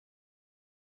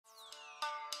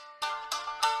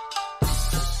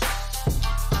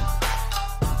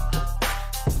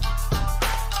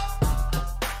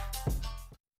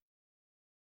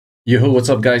Yo, what's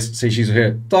up guys? Seishizu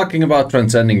here, talking about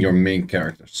transcending your main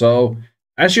character. So,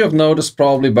 as you have noticed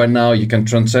probably by now, you can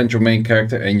transcend your main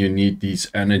character and you need these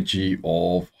energy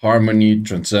of harmony,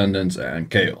 transcendence,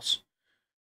 and chaos.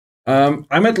 I'm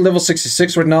at level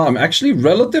 66 right now. I'm actually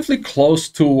relatively close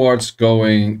towards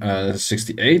going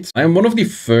 68. I am one of the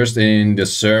first in the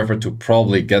server to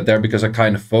probably get there because I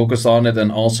kind of focus on it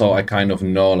and also I kind of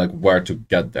know like where to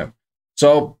get them.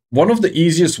 So one of the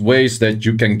easiest ways that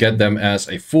you can get them as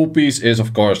a full piece is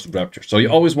of course Rapture. So you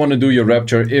always want to do your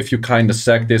Rapture. If you kind of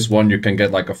sack this one, you can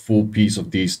get like a full piece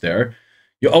of these there.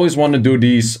 You always want to do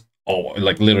these, oh,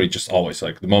 like literally just always,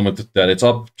 like the moment that it's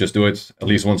up, just do it at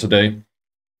least once a day.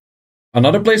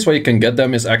 Another place where you can get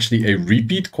them is actually a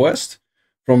repeat quest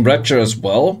from Rapture as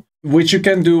well, which you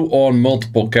can do on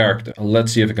multiple characters.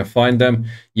 Let's see if I can find them.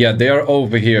 Yeah, they are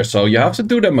over here. So you have to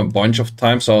do them a bunch of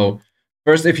times. So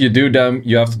first, if you do them,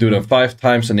 you have to do them 5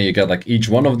 times and then you get like each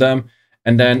one of them.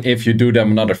 And then if you do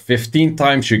them another 15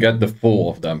 times, you get the full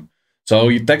of them. So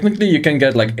technically you can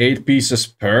get like 8 pieces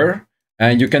per,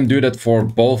 and you can do that for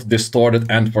both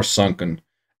Distorted and for Sunken.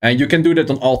 And you can do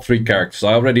that on all 3 characters.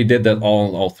 I already did that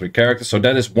on all 3 characters, so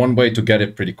that is one way to get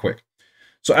it pretty quick.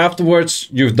 So afterwards,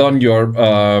 you've done your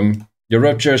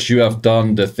ruptures, you have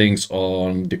done the things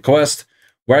on the quest.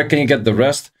 Where can you get the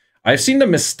rest? I've seen the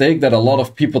mistake that a lot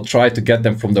of people try to get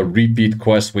them from the repeat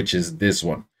quest, which is this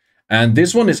one. And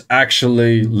this one is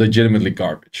actually legitimately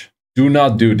garbage. Do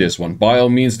not do this one. By all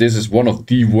means, this is one of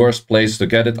the worst places to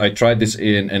get it. I tried this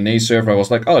in an A server. I was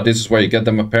like, oh, this is where you get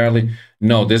them apparently.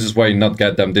 No, this is where you not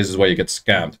get them. This is where you get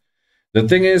scammed. The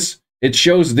thing is, it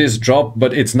shows this drop,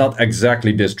 but it's not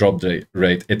exactly this drop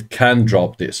rate. It can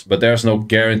drop this, but there's no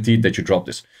guarantee that you drop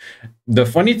this. The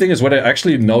funny thing is what I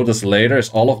actually noticed later is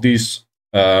all of these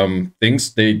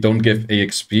things, they don't give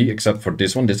EXP except for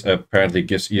this one. This apparently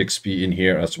gives EXP in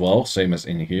here as well, same as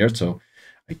in here. So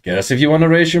I guess if you want to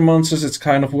raise your monsters, it's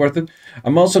kind of worth it.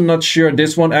 I'm also not sure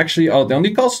this one actually, oh, it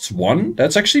only costs 1.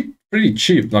 That's actually pretty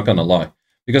cheap, not gonna lie.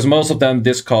 Because most of them,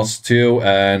 this costs 2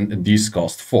 and these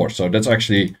cost 4. So that's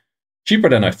actually cheaper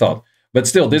than I thought. But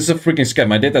still, this is a freaking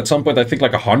scam. I did at some point, I think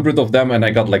like 100 of them and I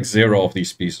got like 0 of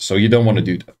these pieces. So you don't want to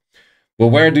do that. But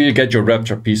where do you get your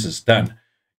Rapture pieces then?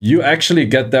 You actually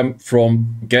get them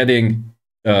from getting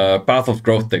Path of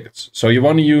Growth tickets. So you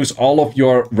want to use all of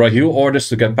your Rahul orders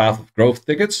to get Path of Growth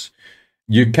tickets.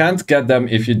 You can't get them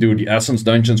if you do the Essence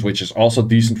dungeons, which is also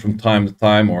decent from time to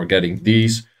time, or getting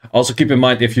these. Also keep in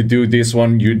mind, if you do this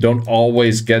one, you don't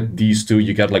always get these 2.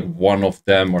 You get like 1 of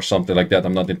them or something like that.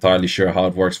 I'm not entirely sure how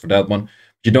it works for that one.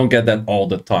 You don't get that all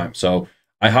the time. So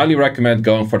I highly recommend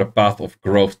going for the Path of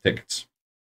Growth tickets.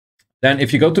 Then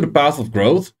if you go to the Path of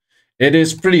Growth, it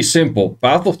is pretty simple.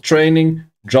 Path of Training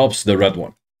drops the red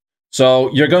one.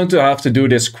 So you're going to have to do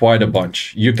this quite a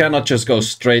bunch. You cannot just go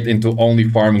straight into only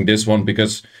farming this one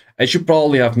because, as you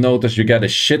probably have noticed, you get a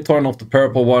shit ton of the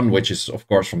purple one, which is of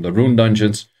course from the rune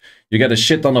dungeons. You get a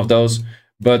shit ton of those,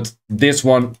 but this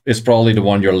one is probably the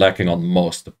one you're lacking on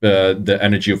most, the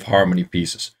energy of harmony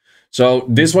pieces. So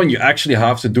this one you actually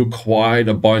have to do quite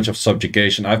a bunch of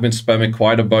subjugation. I've been spamming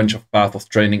quite a bunch of Path of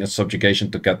Training and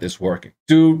subjugation to get this working.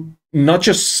 To not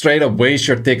just straight up waste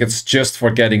your tickets just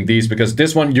for getting these, because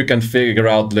this one you can figure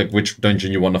out like which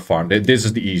dungeon you want to farm. This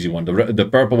is the easy one. The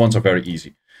purple ones are very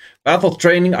easy. Path of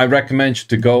Training, I recommend you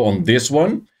to go on this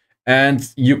one. And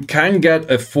you can get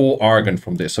a full Argon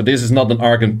from this. So this is not an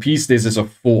Argon piece, this is a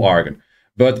full Argon.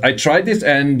 But I tried this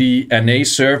in the NA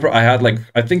server. I had like,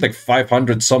 I think like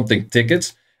 500 something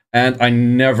tickets, and I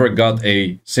never got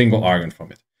a single Argon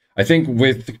from it. I think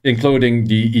with including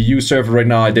the EU server right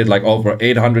now, I did like over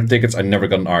 800 tickets. I never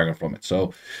got an Argon from it.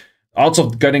 So odds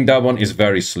of getting that one is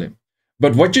very slim.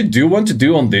 But what you do want to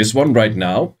do on this one right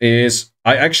now is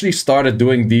I actually started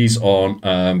doing these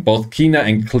on both Kina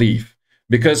and Cleave.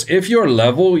 Because if you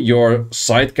level your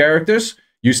side characters,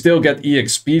 you still get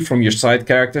EXP from your side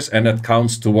characters, and that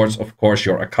counts towards, of course,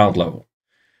 your account level.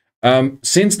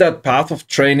 Since that Path of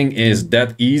Training is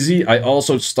that easy, I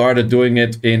also started doing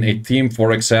it in a team,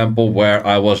 for example, where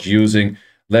I was using,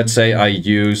 let's say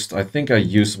I think I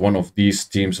used one of these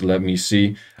teams, let me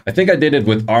see. I think I did it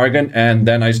with Argon, and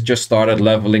then I just started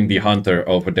leveling the Hunter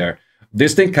over there.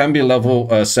 This thing can be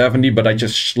level 70, but I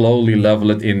just slowly level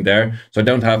it in there, so I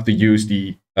don't have to use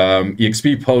the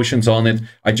EXP potions on it.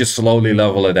 I just slowly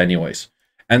level it anyways.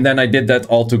 And then I did that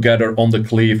all together on the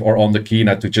Cleave or on the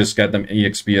Kina to just get them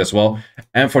EXP as well.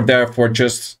 And therefore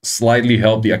just slightly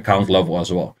help the account level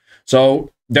as well.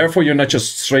 So therefore you're not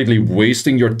just straightly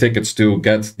wasting your tickets to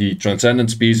get the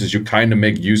Transcendence pieces. You kind of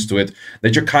make use to it,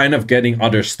 that you're kind of getting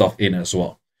other stuff in as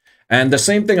well. And the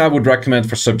same thing I would recommend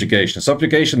for Subjugation.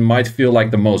 Subjugation might feel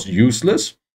like the most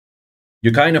useless,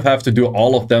 You kind of have to do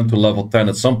all of them to level 10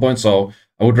 at some point, so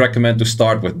I would recommend to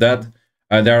start with that.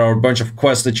 There are a bunch of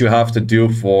quests that you have to do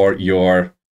for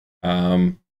your,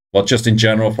 well, just in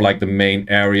general for like the main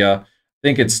area. I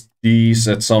think it's these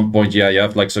at some point. Yeah, you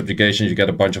have like subjugation, you get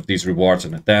a bunch of these rewards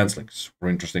and a dance, like super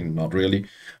interesting, not really.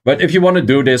 But if you want to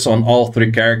do this on all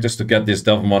 3 characters to get this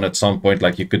Devilmon at some point,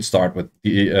 like you could start with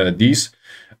these.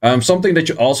 Something that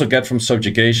you also get from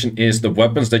subjugation is the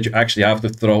weapons that you actually have to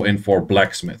throw in for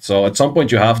blacksmith. So at some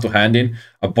point you have to hand in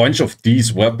a bunch of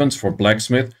these weapons for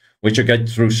blacksmith, which you get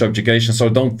through subjugation. So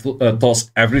don't toss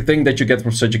everything that you get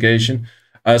from subjugation.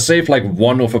 Save like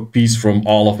one of a piece from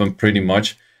all of them pretty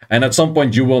much. And at some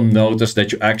point you will notice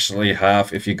that you actually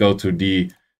have, if you go to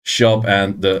the shop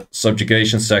and the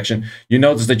subjugation section, you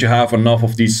notice that you have enough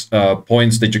of these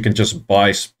points that you can just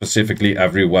buy specifically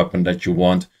every weapon that you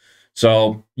want.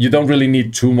 So you don't really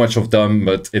need too much of them,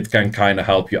 but it can kind of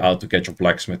help you out to get your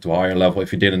blacksmith to a higher level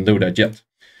if you didn't do that yet.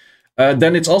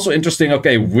 Then it's also interesting,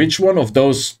 okay, which one of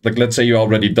those, like let's say you're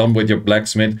already done with your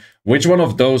blacksmith, which one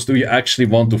of those do you actually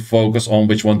want to focus on,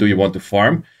 which one do you want to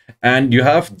farm? And you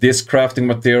have this crafting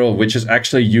material, which is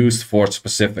actually used for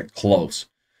specific clothes.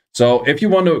 So if you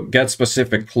want to get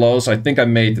specific clothes, I think I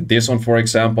made this one, for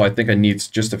example. I think I need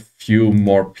just a few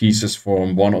more pieces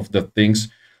from one of the things.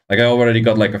 Like I already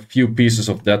got like a few pieces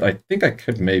of that. I think I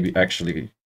could maybe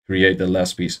actually create the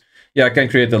last piece. Yeah, I can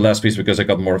create the last piece because I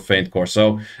got more faint core.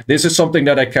 So this is something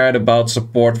that I cared about,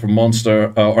 support for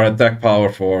monster or attack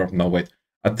power for, no wait,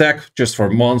 attack just for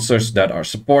monsters that are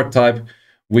support type.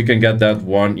 We can get that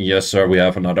one. Yes, sir. We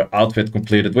have another outfit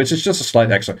completed, which is just a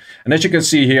slight extra. And as you can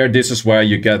see here, this is where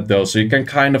you get those. So you can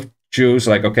kind of choose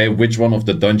like, okay, which one of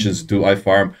the dungeons do I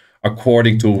farm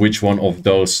according to which one of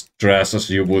those dresses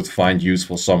you would find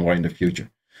useful somewhere in the future.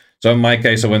 So in my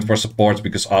case, I went for support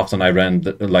because often I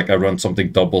run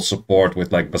something double support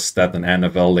with like Bastet and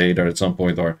Annabelle later at some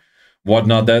point or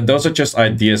whatnot. Those are just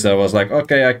ideas that I was like,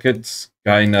 okay, I could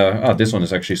kind of... this one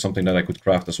is actually something that I could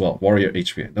craft as well. Warrior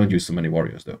HP. I don't use too many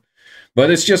warriors though.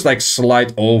 But it's just like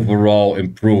slight overall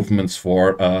improvements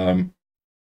for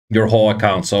your whole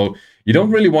account. So you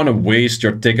don't really want to waste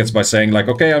your tickets by saying like,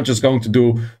 okay, I'm just going to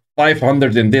do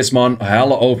 500 in this month,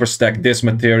 hella overstack this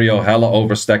material, hella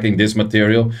overstacking this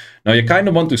material. Now you kind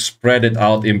of want to spread it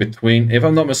out in between. If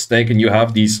I'm not mistaken, you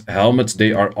have these helmets.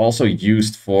 They are also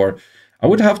used for... I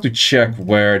would have to check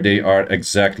where they are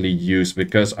exactly used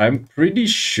because I'm pretty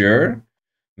sure,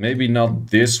 maybe not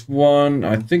this one.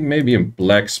 I think maybe in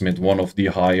Blacksmith, one of the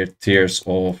higher tiers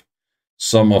of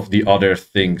some of the other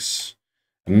things.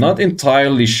 I'm not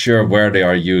entirely sure where they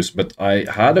are used, but I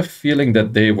had a feeling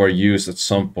that they were used at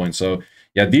some point. So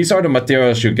yeah, these are the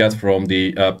materials you get from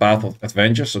the Path of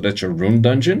Adventure. So that's your rune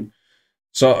dungeon.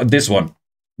 So this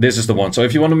is the one. So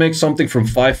if you want to make something from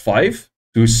 5.5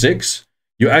 to 6,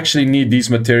 you actually need these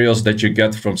materials that you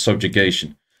get from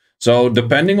subjugation. So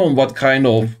depending on what kind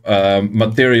of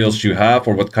materials you have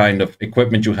or what kind of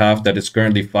equipment you have that is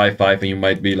currently 5.5, and you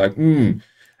might be like,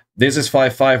 this is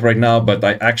 5.5 right now, but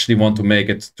I actually want to make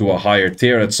it to a higher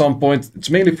tier at some point. It's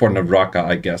mainly for Naraka,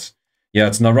 I guess. Yeah,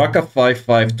 it's Naraka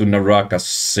 5.5 to Naraka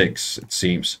 6, it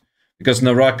seems. Because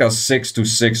Naraka 6 to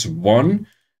 6.1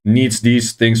 needs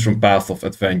these things from Path of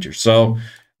Adventure. So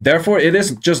therefore, it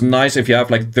is just nice if you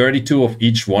have like 32 of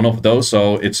each one of those.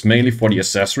 So it's mainly for the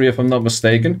accessory, if I'm not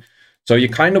mistaken. So you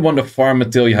kind of want to farm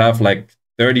until you have like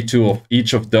 32 of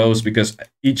each of those, because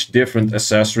each different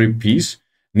accessory piece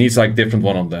needs like different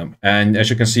one of them. And as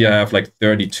you can see, I have like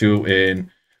 32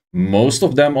 in most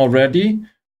of them already.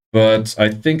 But I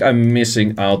think I'm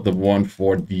missing out the one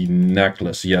for the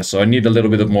necklace. Yeah, so I need a little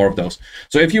bit more of those.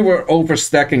 So if you were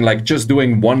overstacking, like just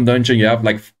doing one dungeon, you have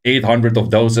like 800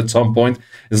 of those at some point.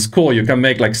 It's cool, you can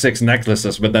make like 6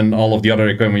 necklaces, but then all of the other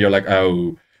equipment, you're like,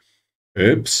 oh,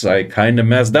 oops, I kind of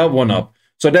messed that one up.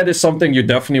 So that is something you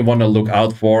definitely want to look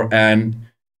out for. And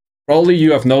probably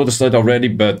you have noticed it already,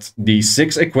 but the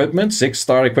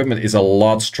 6-star equipment is a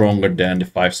lot stronger than the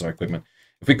 5-star equipment.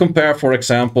 If we compare, for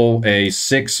example, a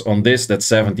 6 on this, that's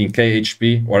 17k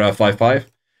HP, or a 5.5.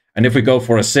 And if we go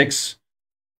for a 6,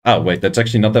 oh wait, that's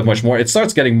actually not that much more. It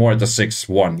starts getting more at the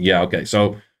 6.1. Yeah, okay,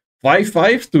 so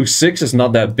 5.5 to 6 is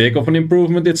not that big of an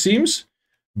improvement, it seems.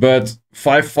 But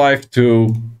 5.5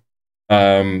 to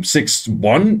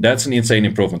 6.1, that's an insane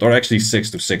improvement. Or actually 6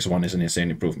 to 6.1 is an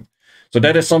insane improvement. So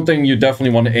that is something you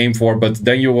definitely want to aim for, but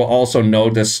then you will also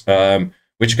notice...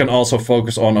 which you can also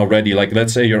focus on already. Like,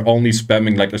 let's say you're only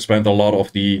spamming, like, I spent a lot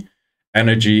of the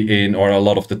energy in, or a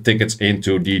lot of the tickets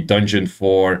into the dungeon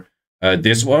for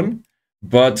this one.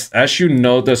 But as you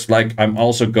notice, like, I'm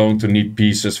also going to need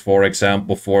pieces, for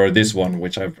example, for this one,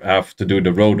 which I have to do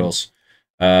the Rhodos.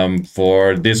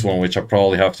 For this one, which I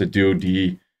probably have to do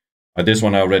this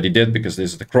one I already did because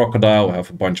this is the crocodile. I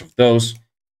have a bunch of those.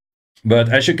 But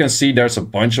as you can see, there's a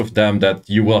bunch of them that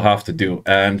you will have to do.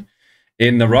 And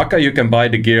in Naraka, you can buy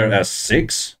the gear as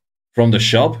 6 from the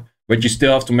shop, but you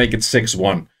still have to make it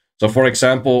 6-1. So for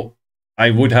example, I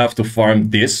would have to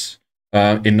farm this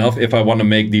enough if I want to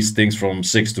make these things from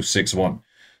 6 to 6-1.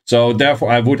 So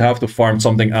therefore, I would have to farm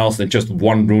something else than just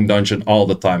one rune dungeon all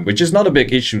the time, which is not a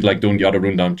big issue like doing the other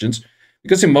rune dungeons.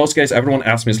 Because in most cases, everyone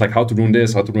asks me, it's like, how to rune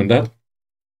this, how to rune that.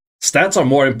 Stats are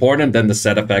more important than the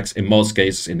set effects in most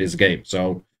cases in this game.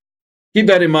 So keep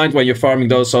that in mind when you're farming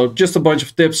those. So just a bunch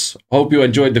of tips. Hope you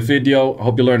enjoyed the video.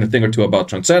 Hope you learned a thing or two about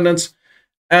Transcendence.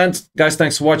 And guys,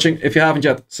 thanks for watching. If you haven't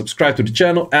yet, subscribe to the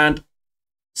channel and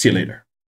see you later.